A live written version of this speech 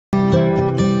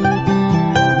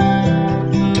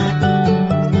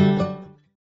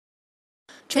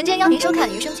邀您收看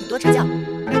《余生请多指教》。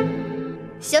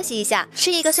休息一下，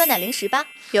吃一个酸奶零食吧，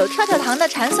有跳跳糖的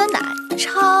馋酸奶，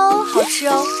超好吃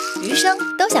哦！余生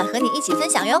都想和你一起分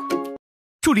享哟。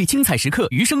助力精彩时刻，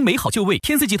余生美好就位。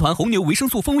天赐集团红牛维生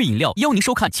素风味饮料邀您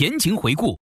收看前情回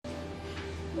顾。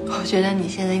我觉得你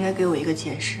现在应该给我一个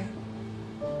解释。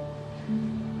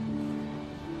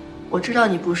我知道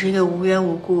你不是一个无缘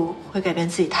无故会改变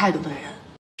自己态度的人。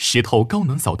石头高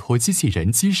能扫脱机器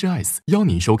人机师 S 邀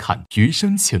您收看《余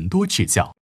生请多指教》。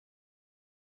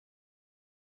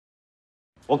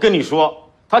我跟你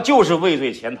说，他就是畏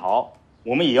罪潜逃，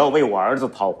我们也要为我儿子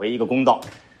讨回一个公道。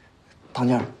唐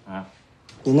静，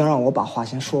您能让我把话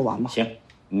先说完吗？行，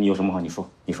你有什么话你说，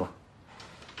你说。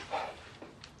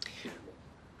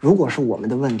如果是我们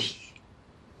的问题，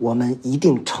我们一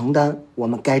定承担我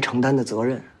们该承担的责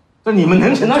任。那你们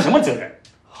能承担什么责任？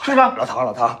是吧？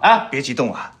老唐啊，别激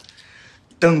动啊！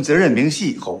等责任明晰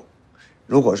以后，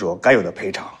如果说该有的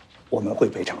赔偿，我们会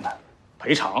赔偿的。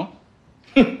赔偿？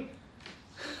哼，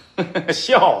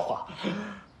笑话！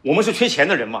我们是缺钱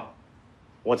的人吗？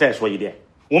我再说一遍，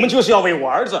我们就是要为我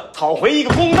儿子讨回一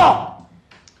个公道。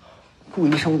顾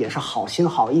医生也是好心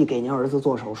好意给您儿子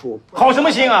做手术，好什么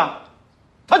心啊？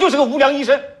他就是个无良医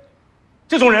生，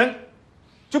这种人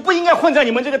就不应该混在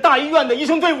你们这个大医院的医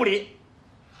生队伍里，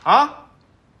啊？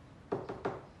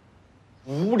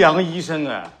无良医生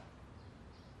啊，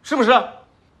是不是？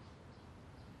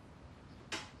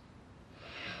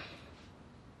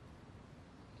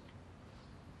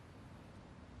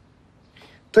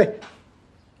对，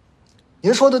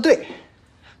您说的对，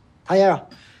唐先生，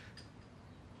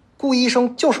顾医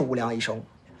生就是无良医生。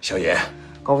小爷，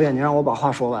高副院，您让我把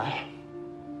话说完。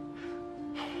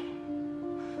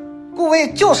顾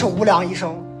魏就是无良医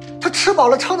生，他吃饱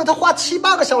了撑的，他花7、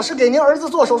8个小时给您儿子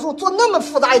做手术，做那么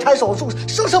复杂一台手术，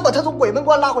生生把他从鬼门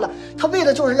关拉回来，他为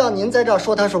的就是让您在这儿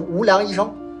说他是无良医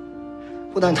生。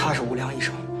不但他是无良医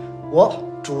生，我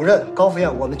主任高副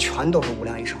院，我们全都是无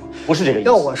良医生。不是这个意思。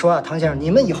要我说啊，唐先生，你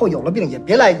们以后有了病也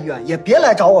别来医院，也别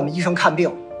来找我们医生看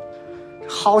病。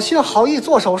好心好意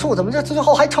做手术，怎么这最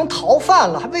后还成逃犯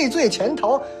了，还畏罪潜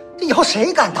逃？这以后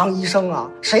谁敢当医生啊？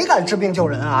谁敢治病救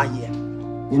人啊？阿姨，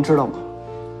您知道吗？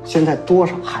现在多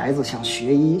少孩子想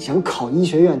学医，想考医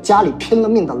学院，家里拼了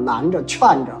命的拦着劝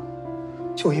着，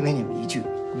就因为你们一句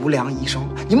无良医生，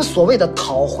你们所谓的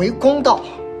讨回公道。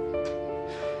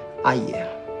阿姨，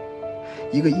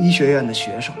一个医学院的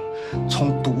学生，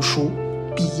从读书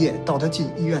毕业到他进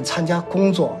医院参加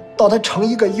工作，到他成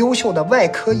一个优秀的外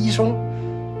科医生，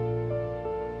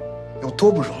有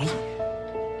多不容易，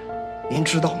您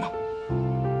知道吗？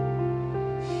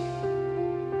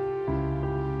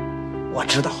我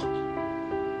知道，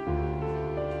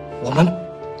我们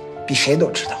比谁都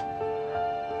知道。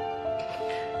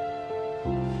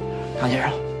张先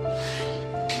生，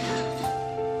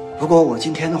如果我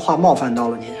今天的话冒犯到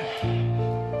了您，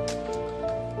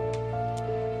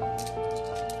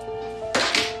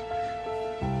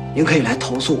您可以来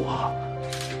投诉我。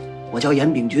我叫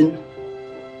严炳军。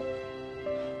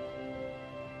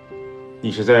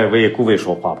你是在为顾魏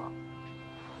说话吧？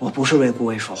我不是为顾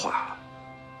魏说话，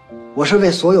我是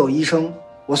为所有医生，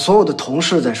我所有的同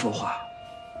事在说话。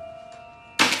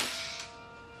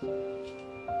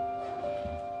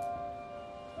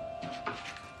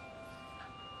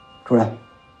主任，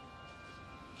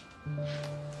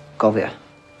高副院，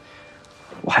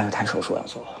我还有台手术要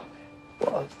做，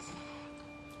我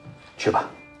去吧。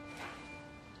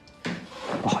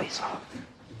不好意思啊。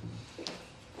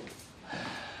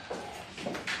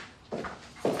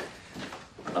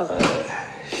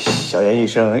小严医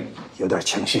生有点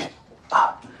情绪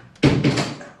啊，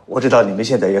我知道你们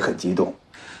现在也很激动，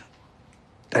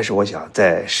但是我想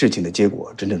在事情的结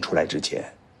果真正出来之前，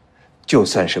就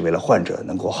算是为了患者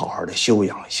能够好好的休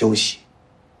养休息，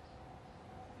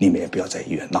你们也不要在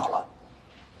医院闹了，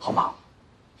好吗？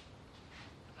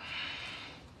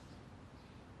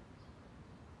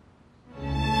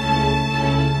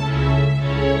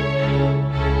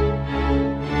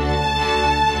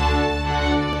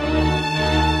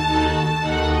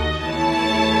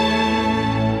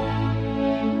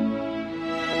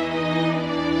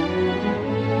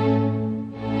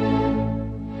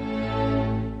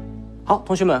好，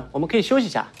同学们，我们可以休息一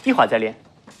下，一会儿再练。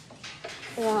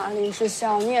哇，林之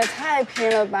校，你也太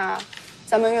拼了吧！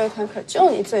咱们乐团可就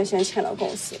你最先签了公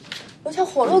司，留条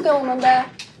活路给我们呗。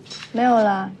没有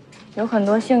啦，有很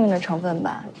多幸运的成分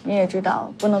吧。你也知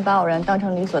道，不能把偶然当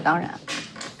成理所当然。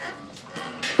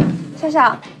夏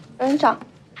夏，有人找。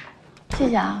谢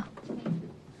谢啊。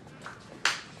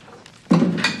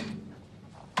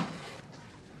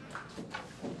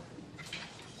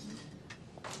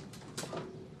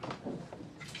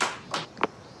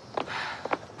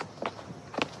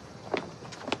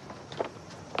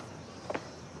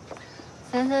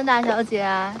森森大小姐，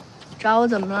找我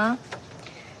怎么了？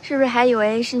是不是还以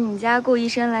为是你家顾医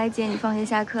生来接你放学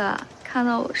下课啊？看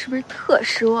到我是不是特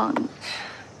失望？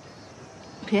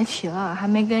别提了，还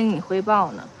没跟你汇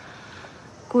报呢。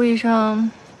顾医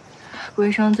生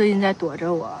最近在躲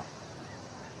着我，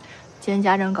今天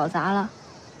家政搞砸了。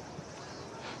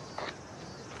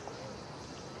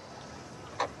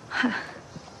嗨，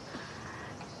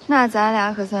那咱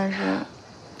俩可算是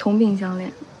同病相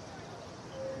怜。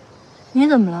你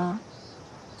怎么了？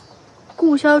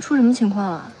顾潇出什么情况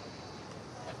了？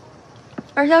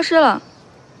儿消失了，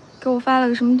给我发了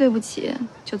个什么对不起，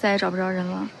就再也找不着人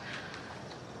了。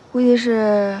估计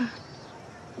是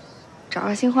找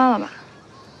着新欢了吧？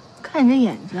看你这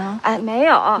眼睛，哎，没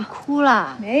有，你哭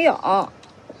了？没有，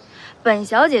本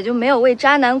小姐就没有为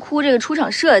渣男哭这个出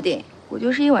场设定，我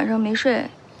就是一晚上没睡，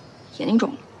眼睛肿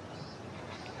了。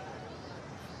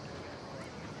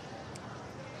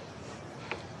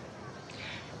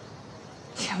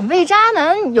为渣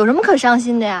男有什么可伤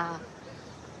心的呀？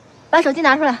把手机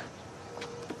拿出来，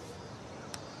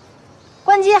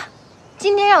关机。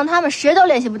今天让他们谁都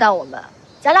联系不到我们，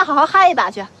咱俩好好嗨一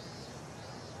把去。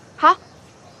好。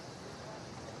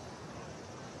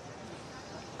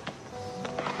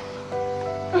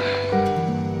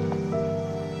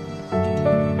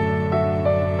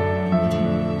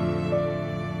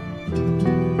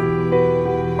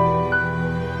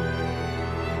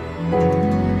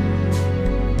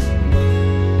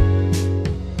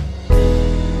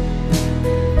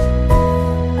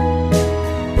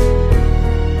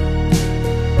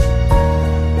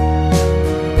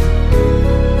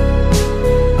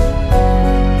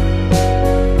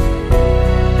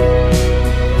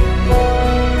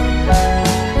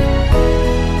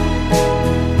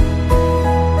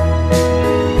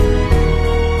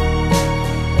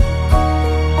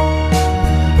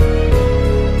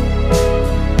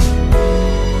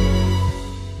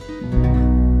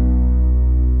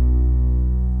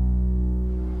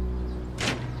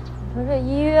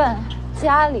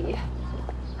家里，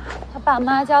他爸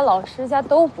妈家、老师家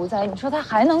都不在，你说他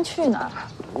还能去哪儿？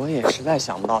我也实在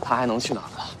想不到他还能去哪儿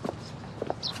了。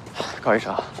高医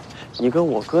生，你跟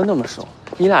我哥那么熟，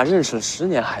你俩认识了10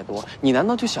年还多，你难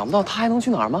道就想不到他还能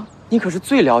去哪儿吗？你可是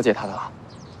最了解他的了。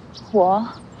我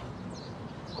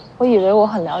以为我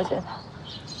很了解他，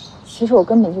其实我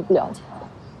根本就不了解他。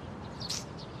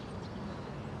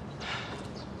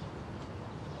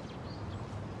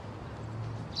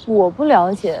我不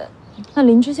了解。那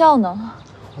林之校呢？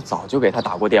我早就给他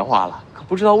打过电话了，可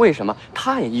不知道为什么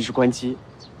他也一直关机。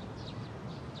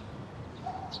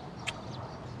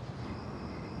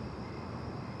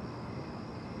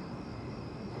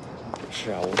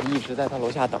是啊，我们一直在他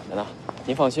楼下等着呢。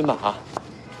您放心吧啊。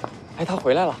哎，他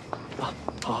回来了啊！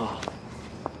好。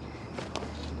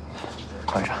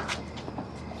关上。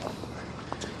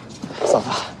嫂子，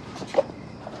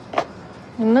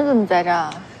你们怎么在这儿？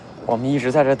我们一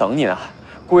直在这等你呢。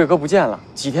顾魏哥不见了，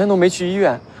几天都没去医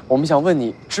院。我们想问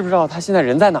你，知不知道他现在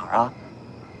人在哪儿啊？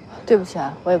对不起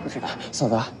啊，我也不知道。嫂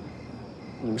子，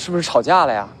你们是不是吵架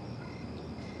了呀？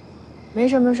没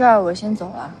什么事儿，我先走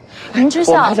了。林之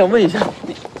校，我还想问一下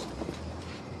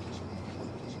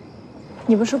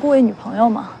你不是顾魏女朋友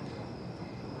吗？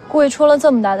顾魏出了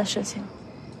这么大的事情，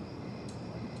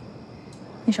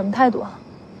你什么态度啊？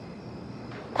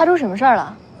他出什么事儿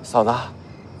了？嫂子，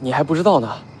你还不知道呢，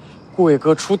顾魏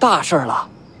哥出大事了。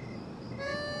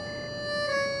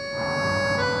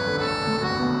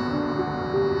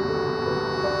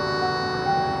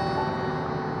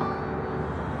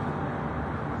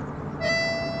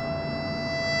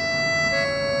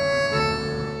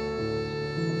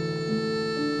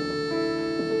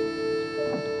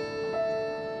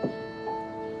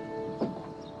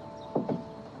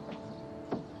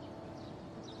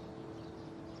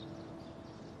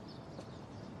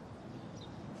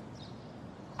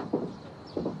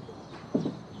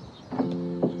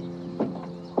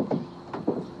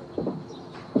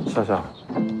笑笑，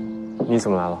你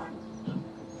怎么来了？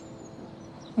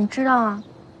你知道啊，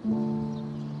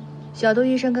小杜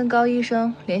医生跟高医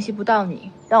生联系不到你，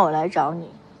让我来找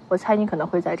你。我猜你可能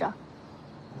会在这儿。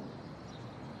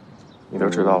你都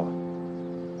知道了？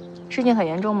事情很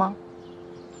严重吗？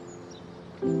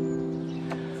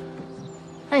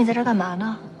那你在这儿干嘛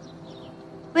呢？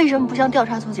为什么不向调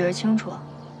查组解释清楚？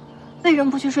为什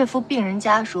么不去说服病人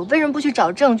家属？为什么不去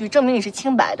找证据证明你是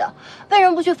清白的？为什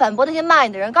么不去反驳那些骂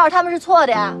你的人，告诉他们是错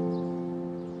的呀？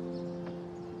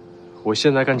我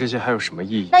现在干这些还有什么意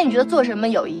义？那你觉得做什么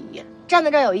有意义？站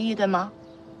在这儿有意义，对吗？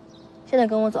现在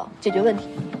跟我走，解决问题。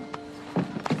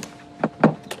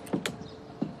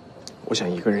我想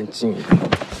一个人静一静。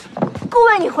顾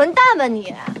魏，你混蛋吧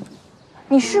你！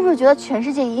你是不是觉得全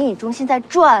世界以你中心在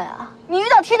转啊？你遇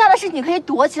到天大的事情你可以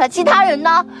躲起来，其他人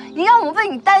呢？你让我们为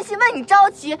你担心，为你着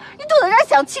急，你躲在这儿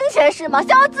想清闲是吗？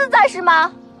逍遥自在是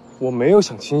吗？我没有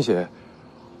想倾斜，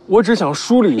我只想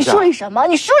梳理一下。你梳理什么？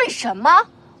你梳理什么？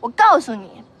我告诉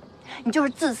你，你就是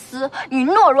自私，你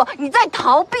懦弱，你在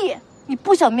逃避，你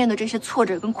不想面对这些挫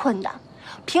折跟困难。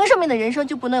凭什么你的人生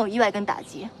就不能有意外跟打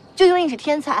击？就因为你是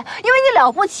天才，因为你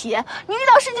了不起，你遇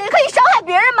到事情你可以伤害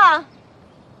别人吗？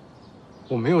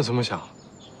我没有这么想，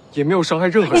也没有伤害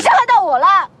任何人。你伤害到我了。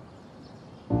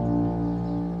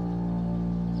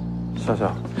笑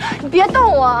笑，你别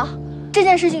动我！这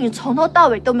件事情你从头到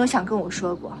尾都没有想跟我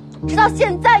说过，直到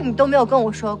现在你都没有跟我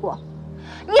说过，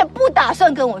你也不打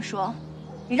算跟我说，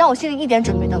你让我心里一点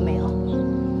准备都没有。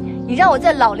你让我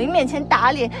在老林面前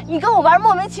打脸，你跟我玩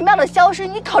莫名其妙的消失，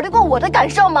你考虑过我的感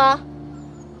受吗？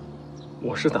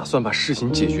我是打算把事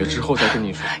情解决之后再跟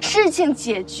你说。事情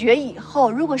解决以后，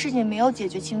如果事情没有解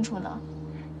决清楚呢？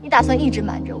你打算一直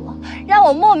瞒着我，让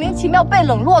我莫名其妙被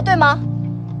冷落，对吗？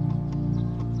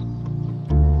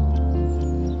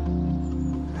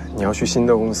你要去新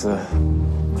的公司，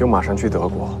就马上去德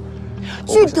国。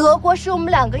去德国是我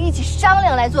们两个一起商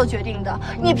量来做决定的，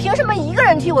你凭什么一个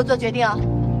人替我做决定啊？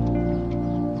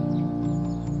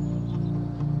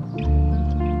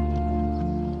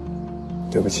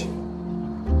对不起。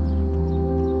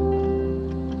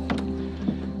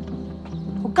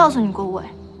我告诉你，郭伟，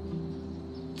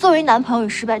作为男朋友你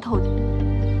失败透顶，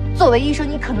作为医生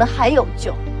你可能还有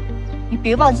救。你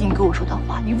别忘记你跟我说的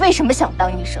话，你为什么想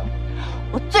当医生？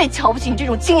我最瞧不起你这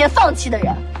种轻言放弃的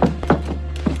人。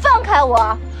放开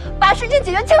我，把事情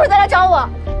解决清楚再来找我。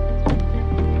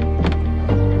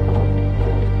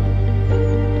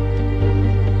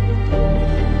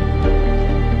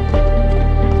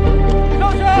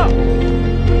上去！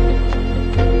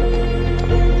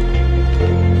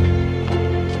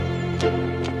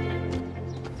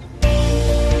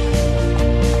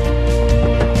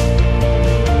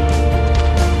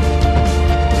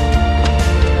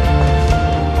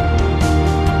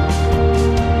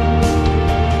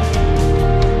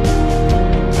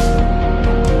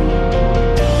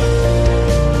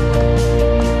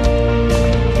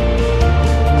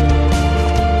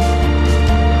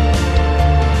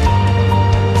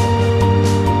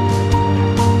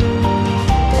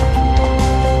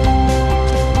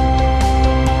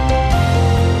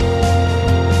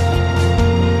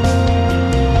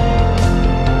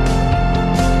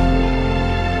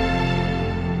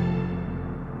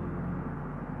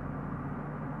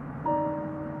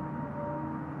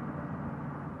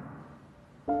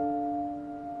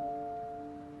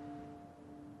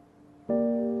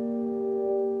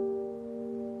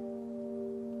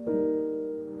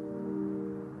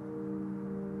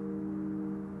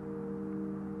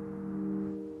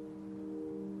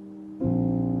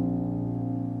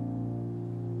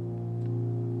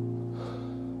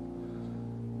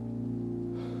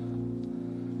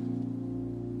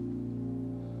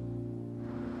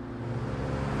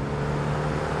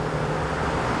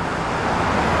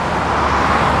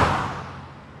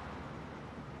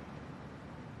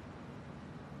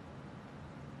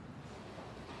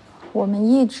我们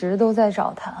一直都在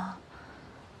找他。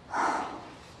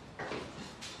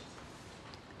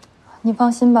你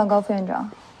放心吧，高副院长，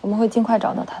我们会尽快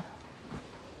找到他的。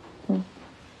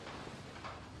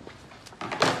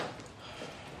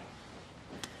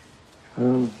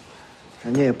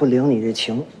人家也不领你这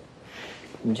情，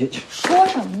你这说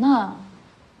什么呢？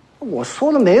我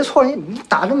说的没错，你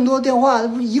打这么多电话，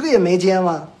不一个也没接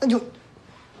吗？那就。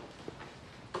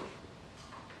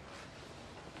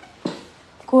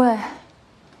顾魏，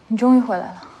你终于回来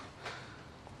了。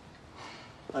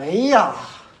哎呀，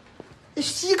这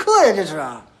稀客呀，这是，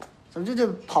怎么这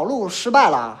跑路失败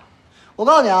了？我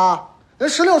告诉你啊，人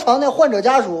16床那患者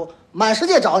家属满世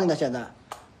界找你呢。现在，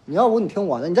你要不你听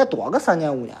我的，你再躲个3年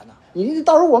5年的，你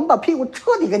到时候我们把屁股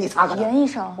彻底给你擦干。严医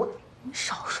生，你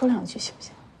少说2句行不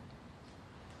行？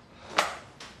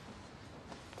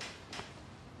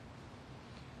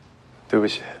对不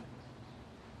起，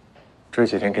这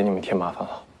几天给你们添麻烦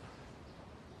了。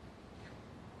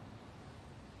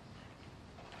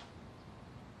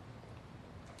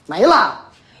没了，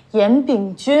严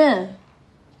炳军。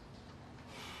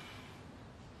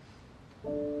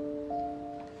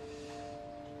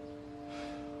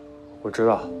我知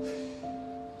道，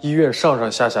医院上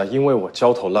上下下因为我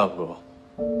焦头烂额，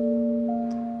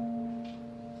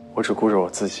我只顾着我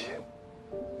自己，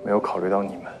没有考虑到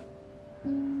你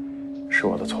们，是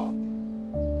我的错。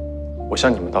我向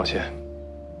你们道歉，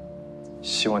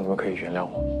希望你们可以原谅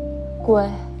我。顾魏，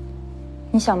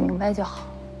你想明白就好。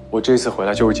我这次回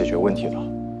来就是解决问题的，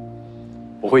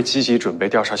我会积极准备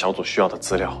调查小组需要的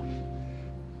资料，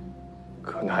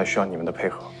可能还需要你们的配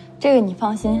合。这个你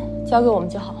放心，交给我们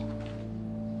就好。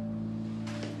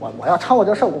我要掺和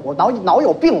这事儿，我脑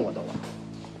有病我都。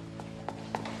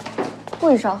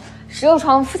顾医生，16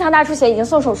床腹腔大出血已经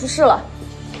送手术室了。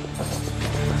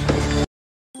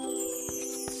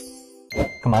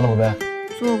干嘛呢，宝贝？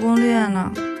做攻略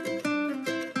呢。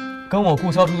跟我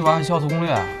顾潇出去玩还需要做攻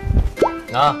略？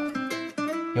啊，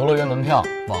游乐园门票、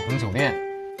网红酒店，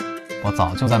我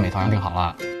早就在美团上订好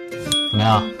了。怎么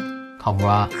样？靠谱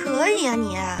啊？可以啊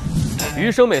你。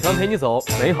余生美团陪你走，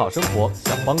美好生活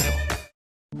小帮手。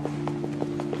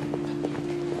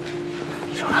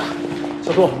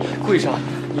小杜，顾医生，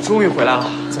你终于回来了，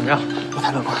怎么样？不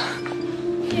太乐观。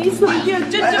你怎么样？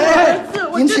这是我儿子，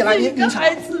我这是一个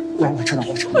孩子。我知道，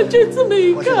我这次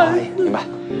没干。明白。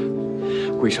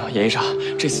顾医生、严医生，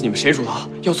这次你们谁主导？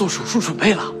要做手术准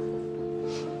备了。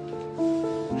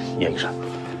严医生，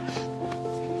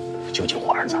救救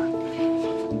我儿子！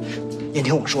您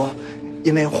听我说，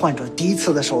因为患者第一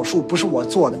次的手术不是我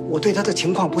做的，我对他的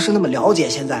情况不是那么了解。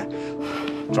现在，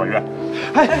转院。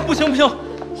哎，不行不行，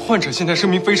患者现在生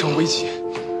命非常危急。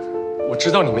我知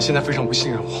道你们现在非常不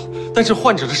信任我，但是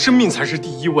患者的生命才是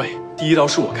第一位。第一刀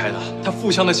是我开的，他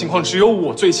腹腔的情况只有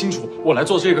我最清楚，我来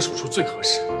做这个手术最合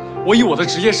适。我以我的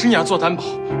职业生涯做担保，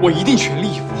我一定全力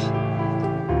以赴。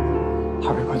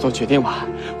二位快做决定吧，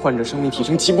患者生命体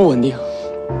征极不稳定。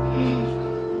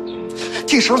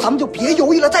这时候咱们就别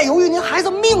犹豫了，再犹豫您孩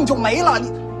子命就没了。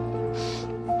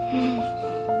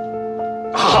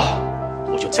好，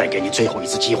我就再给你最后一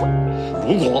次机会。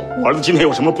如果我儿子今天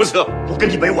有什么不测，我跟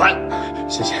你没完。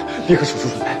谢谢，立刻手术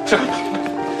准备。是。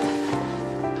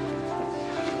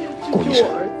顾医生，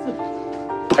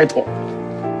拜托。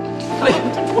哎，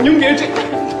您别这，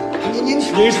您严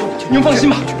医生，您放心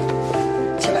吧。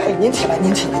起来，您起来，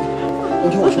您起来，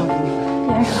您听我说。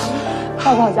严医生，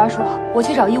报告家属，我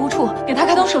去找医务处给他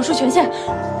开通手术权限。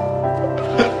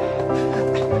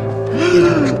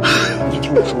您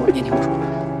听我说，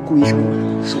顾医生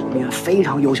是我们医院非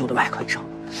常优秀的外科医生，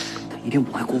他一定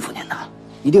不会辜负您的，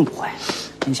一定不会，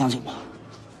您相信我。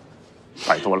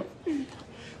拜托了。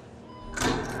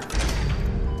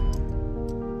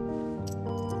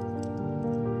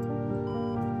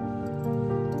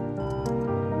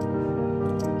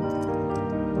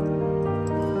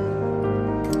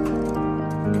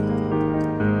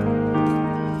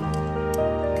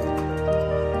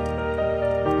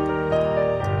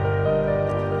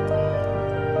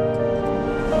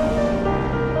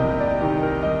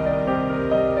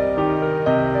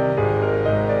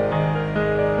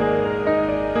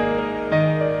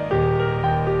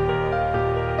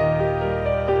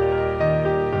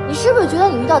你是不是觉得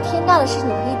你遇到天大的事情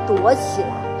你可以躲起来，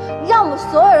让我们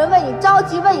所有人为你着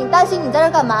急，为你担心？你在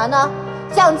这干嘛呢？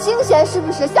想清闲是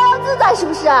不是？逍遥自在是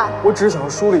不是？我只是想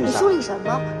梳理一下。你梳理什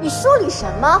么？你梳理什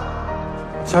么？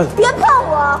小姐，别碰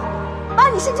我！把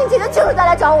你事情解决清楚再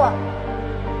来找我。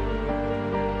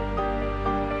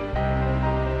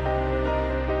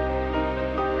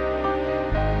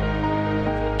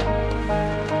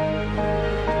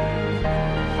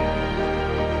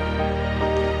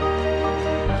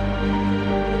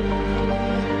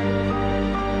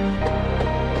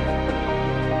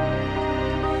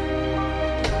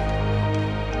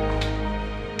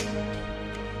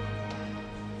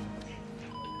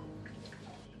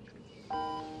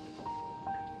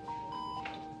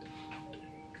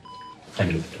戴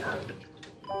明，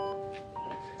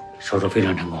手术非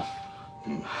常成功。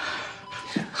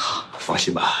好，放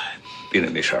心吧，病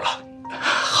人没事了。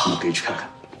好，我们可以去看看。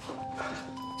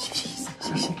谢谢，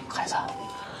孩子。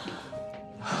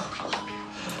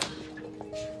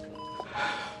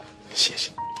谢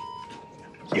谢，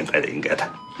应该的，应该的。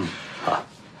好，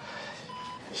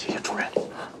谢谢主任。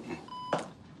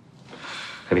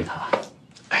别理他了。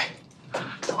哎，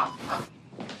走吧。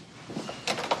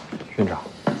院长。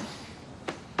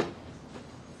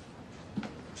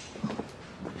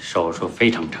手术非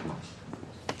常成功，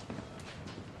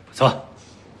不错。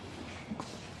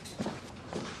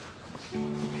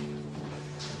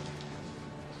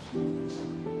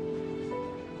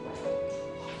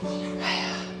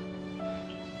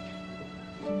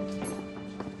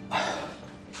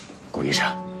顾医生，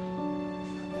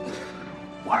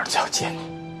我儿子要见你。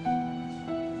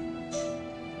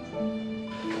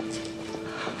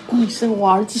顾医生，我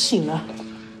儿子醒了。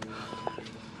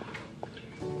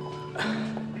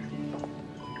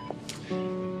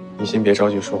你先别着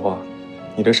急说话，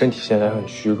你的身体现在很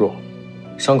虚弱，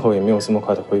伤口也没有这么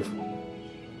快的恢复。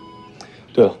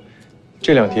对了，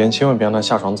这2天千万别让他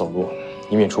下床走路，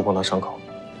以免触碰到伤口。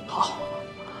好。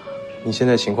你现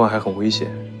在情况还很危险，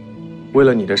为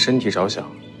了你的身体着想，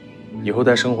以后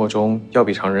在生活中要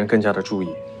比常人更加的注意。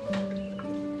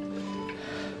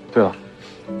对了，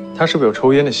他是不是有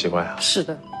抽烟的习惯啊？是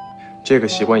的。这个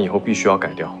习惯以后必须要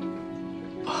改掉。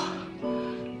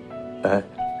哎，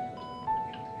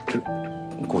这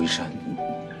顾医生，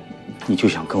你就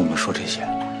想跟我们说这些？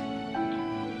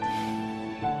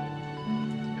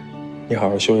你好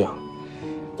好休养，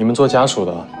你们做家属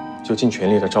的就尽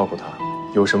全力的照顾他，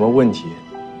有什么问题，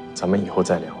咱们以后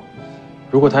再聊。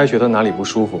如果他还觉得哪里不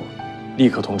舒服，立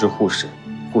刻通知护士，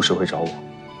护士会找我。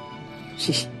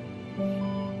谢谢。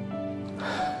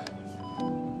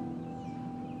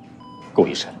顾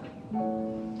医生，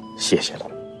谢谢了。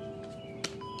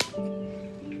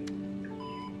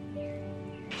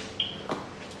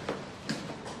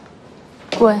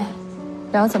顾魏，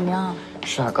聊怎么样啊？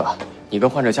是啊，哥，你跟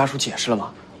患者家属解释了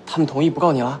吗？他们同意不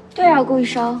告你了？对啊，顾医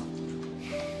生。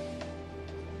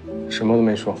什么都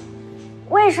没说。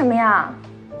为什么呀？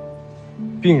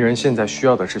病人现在需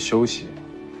要的是休息，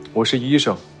我是医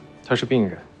生，他是病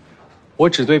人，我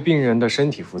只对病人的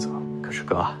身体负责。可是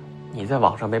哥，你在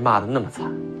网上被骂得那么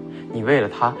惨，你为了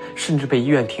他甚至被医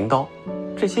院停刀，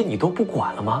这些你都不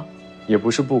管了吗？也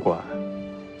不是不管，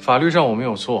法律上我没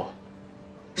有错，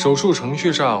手术程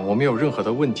序上我没有任何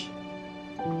的问题，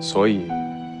所以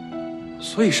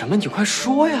什么？你快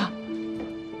说呀！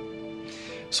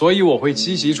所以我会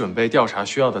积极准备调查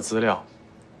需要的资料，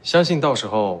相信到时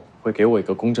候会给我一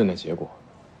个公正的结果。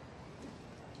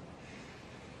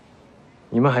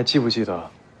你们还记不记得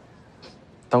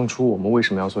当初我们为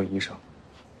什么要做医生？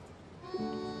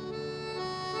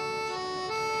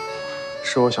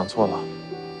是我想错了，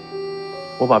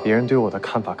我把别人对我的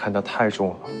看法看得太重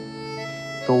了，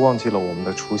都忘记了我们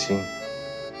的初心，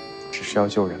只是要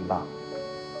救人罢了。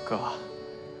哥，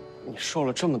你受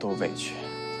了这么多委屈，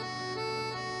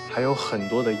还有很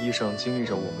多的医生经历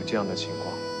着我们这样的情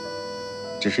况，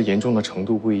只是严重的程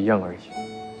度不一样而已。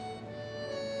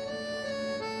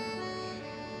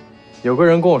有个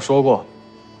人跟我说过，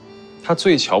他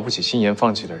最瞧不起轻言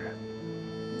放弃的人，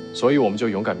所以我们就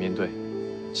勇敢面对，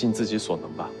尽自己所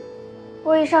能吧。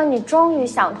顾医生，你终于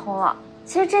想通了。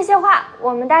其实这些话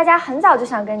我们大家很早就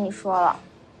想跟你说了，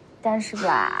但是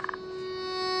吧，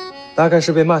大概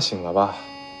是被骂醒了吧。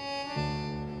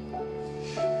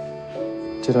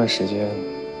这段时间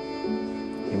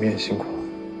你们也辛苦了，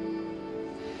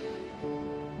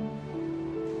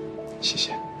谢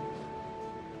谢。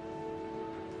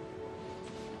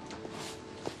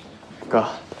哥，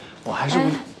我还是不……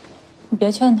你别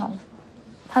劝他了，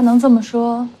他能这么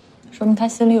说，说明他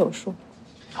心里有数。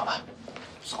好吧，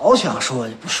早想说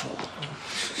也不说。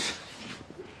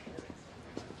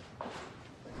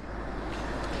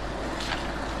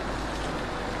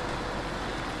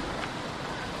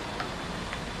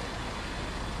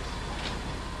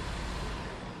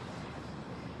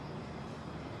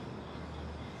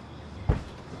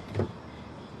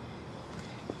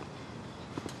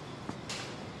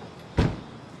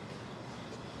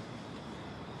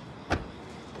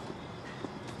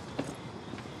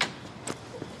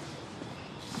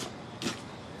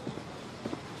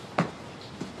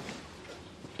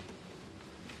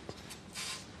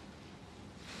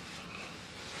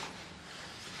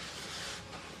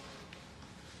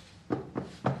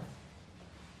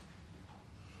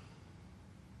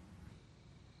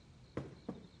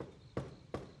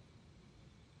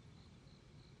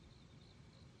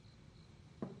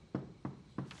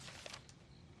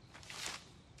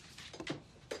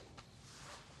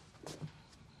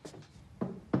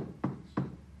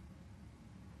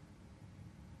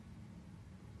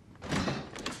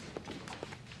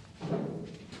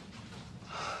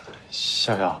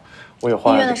笑笑，我有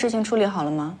话。医院的事情处理好了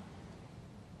吗？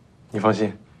你放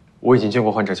心，我已经见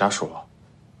过患者家属了。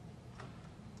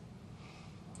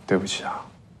对不起啊，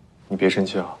你别生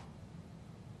气啊。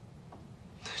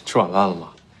吃晚饭了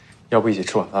吗？要不一起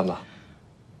吃晚饭吧？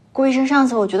顾医生，上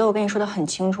次我觉得我跟你说的很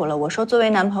清楚了，我说作为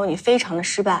男朋友你非常的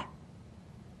失败。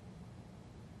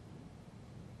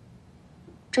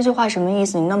这句话什么意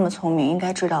思？你那么聪明，应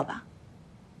该知道吧？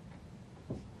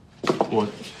我，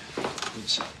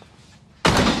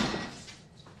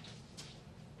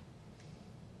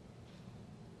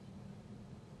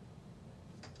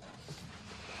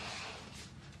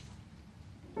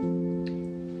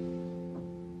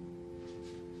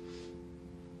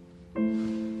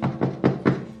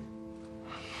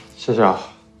笑笑，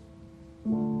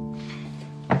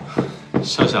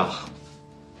笑笑，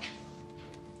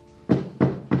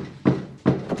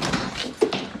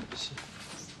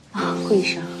啊，顾医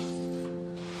生，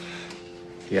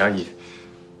李阿姨，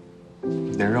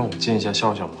能让我见一下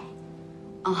笑笑吗？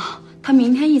啊，他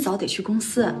明天一早得去公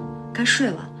司，该睡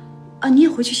了。啊，你也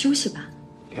回去休息吧。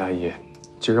李阿姨，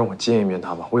就让我见一面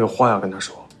他吧，我有话要跟他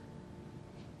说。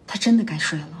他真的该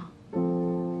睡了。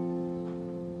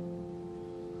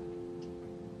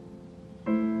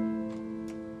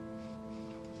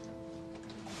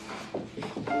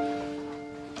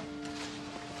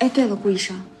哎，对了，顾医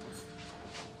生，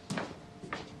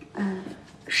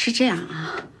是这样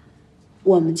啊，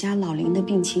我们家老林的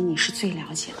病情你是最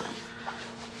了解的，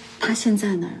他现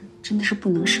在呢真的是不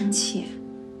能生气，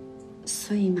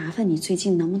所以麻烦你最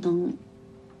近能不能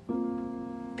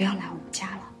不要来我们家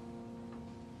了？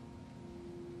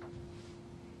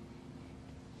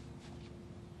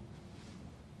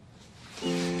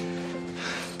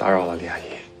打扰了，李阿姨。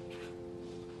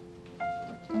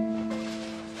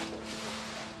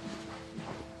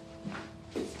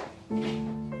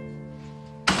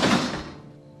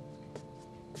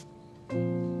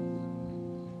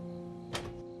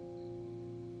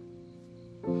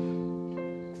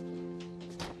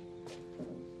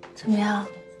怎么样？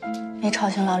没吵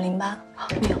醒老林吧？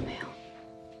没有。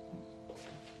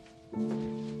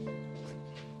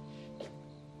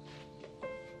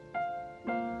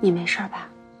你没事吧？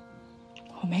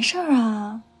我没事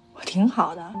啊，我挺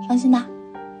好的，放心吧。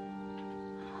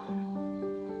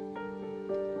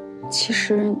其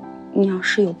实你要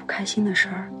是有不开心的事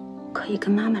儿，可以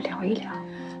跟妈妈聊一聊。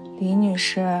李女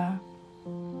士，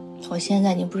我现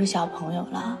在已经不是小朋友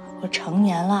了，我成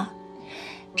年了，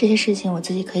这些事情我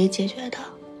自己可以解决的，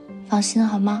放心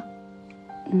好吗？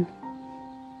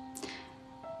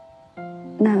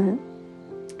那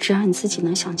只要你自己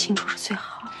能想清楚是最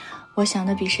好。我想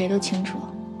的比谁都清楚，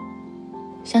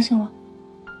相信我。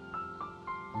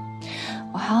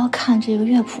我还要看这个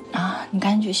乐谱呢，你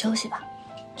赶紧去休息吧，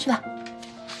去吧。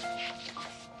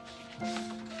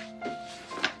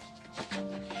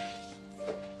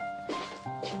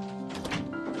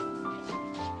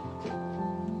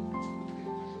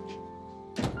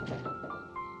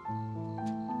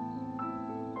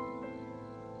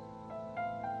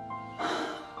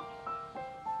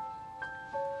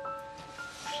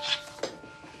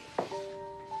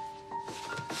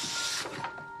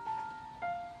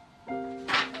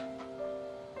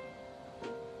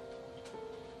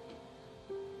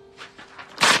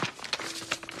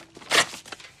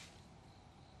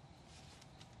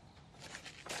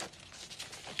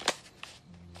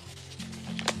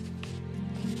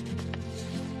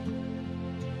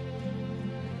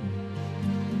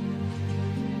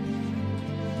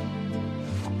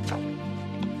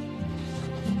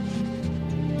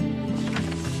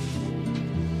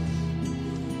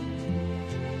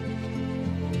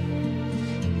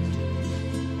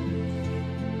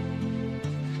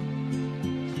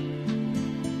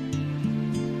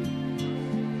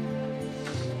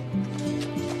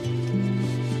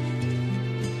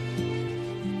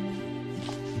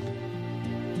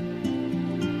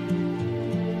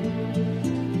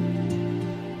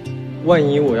万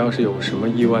一我要是有什么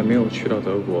意外没有去到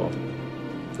德国，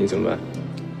你怎么办？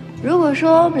如果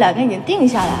说我们两个已经定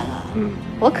下来了，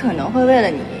我可能会为了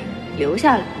你留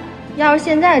下来。要是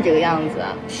现在这个样子，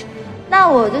那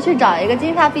我就去找一个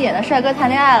金发碧眼的帅哥谈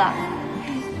恋爱了。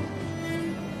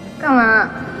干嘛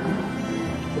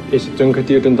Ich danke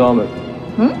dir den Daumen。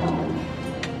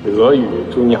俄语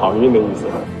祝你好运的意思。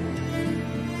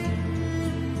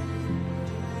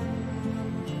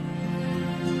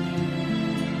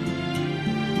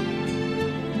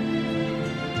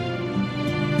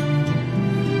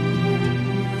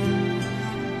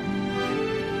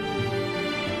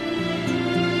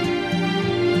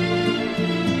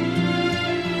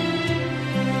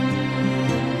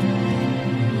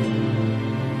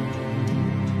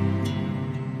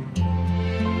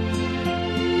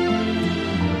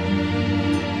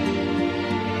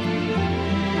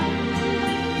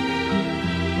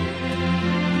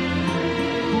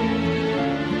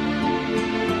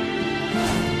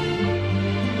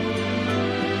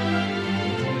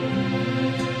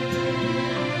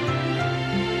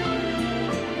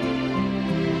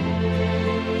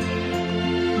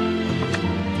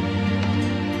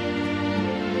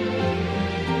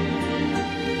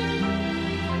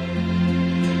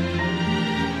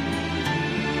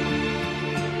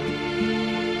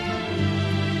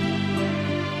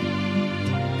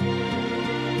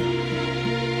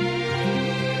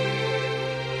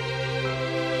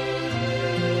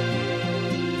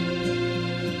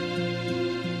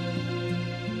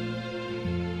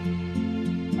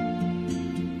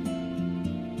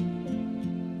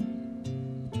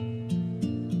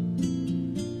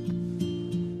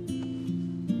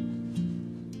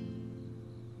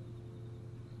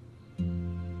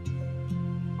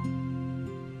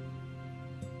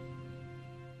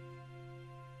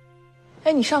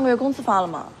哎，你上个月工资发了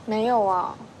吗？没有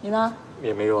啊。你呢？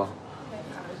也没有啊。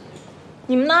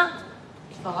你们呢？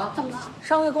怎么了？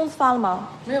上个月工资发了吗？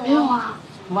没有啊。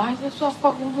我们还在算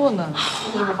发工作呢，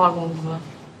为什么不发工资？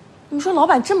你们说老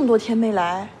板这么多天没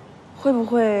来，会不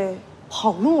会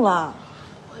跑路了？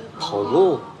跑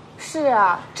路？是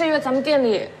啊，这月咱们店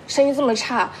里生意这么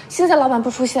差，现在老板不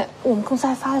出现，我们公司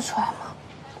还发得出来吗？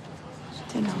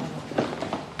店长，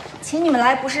请你们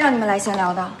来不是让你们来闲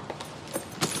聊的。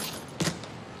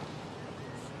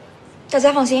大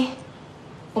家放心，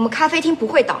我们咖啡厅不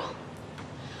会倒，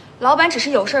老板只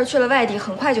是有事儿去了外地，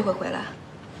很快就会回来。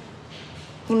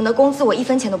你们的工资我1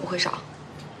分钱都不会少。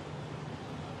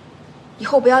以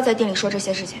后不要在店里说这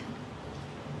些事情，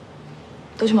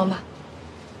都去忙吧。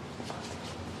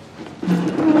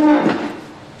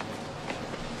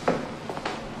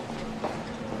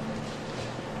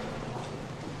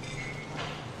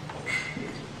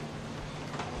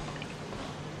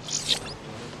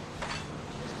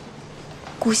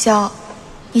顾潇，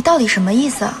你到底什么意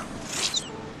思啊？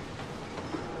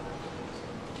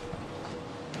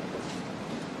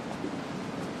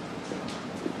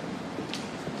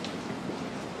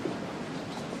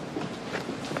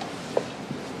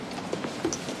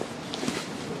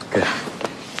给。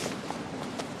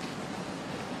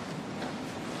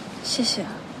谢谢。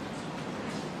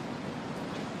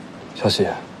小喜，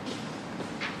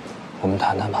我们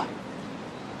谈谈吧。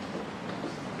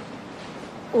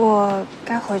我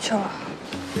该回去了。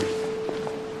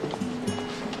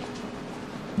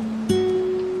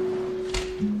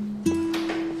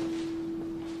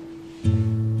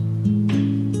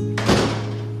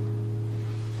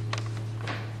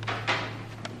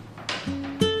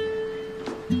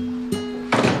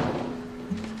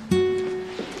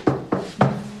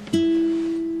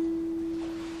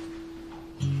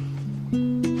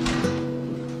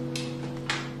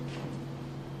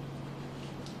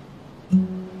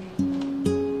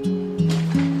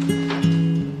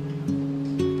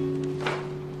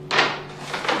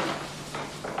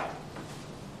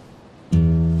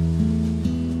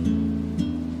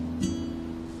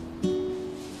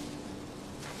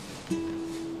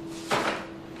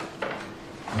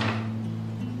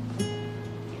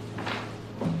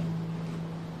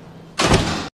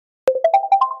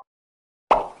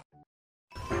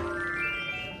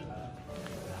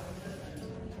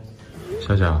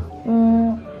小小，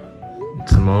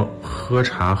怎么喝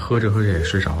茶喝着喝着也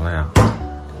睡着了呀？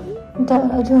你带我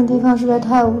来这种地方实在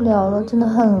太无聊了，真的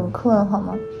很困，好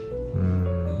吗？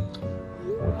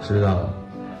我知道，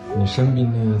你生病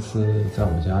那一次在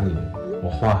我家里，我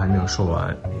话还没有说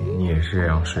完，你也是这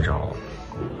样睡着了。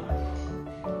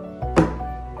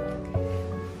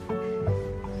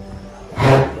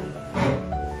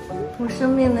我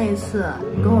生病那一次，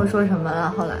你跟我说什么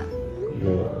了？后来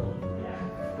我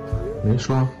没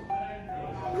说。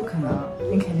不可能，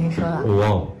你肯定说了。我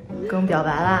忘了。跟我表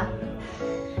白啦？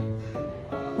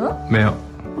没有。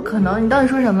不可能，你到底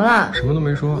说什么了？什么都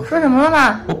没说。说什么了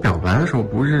吗？我表白的时候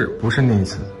不是那一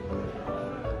次。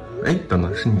哎，等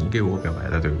等，是你给我表白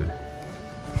的，对不对？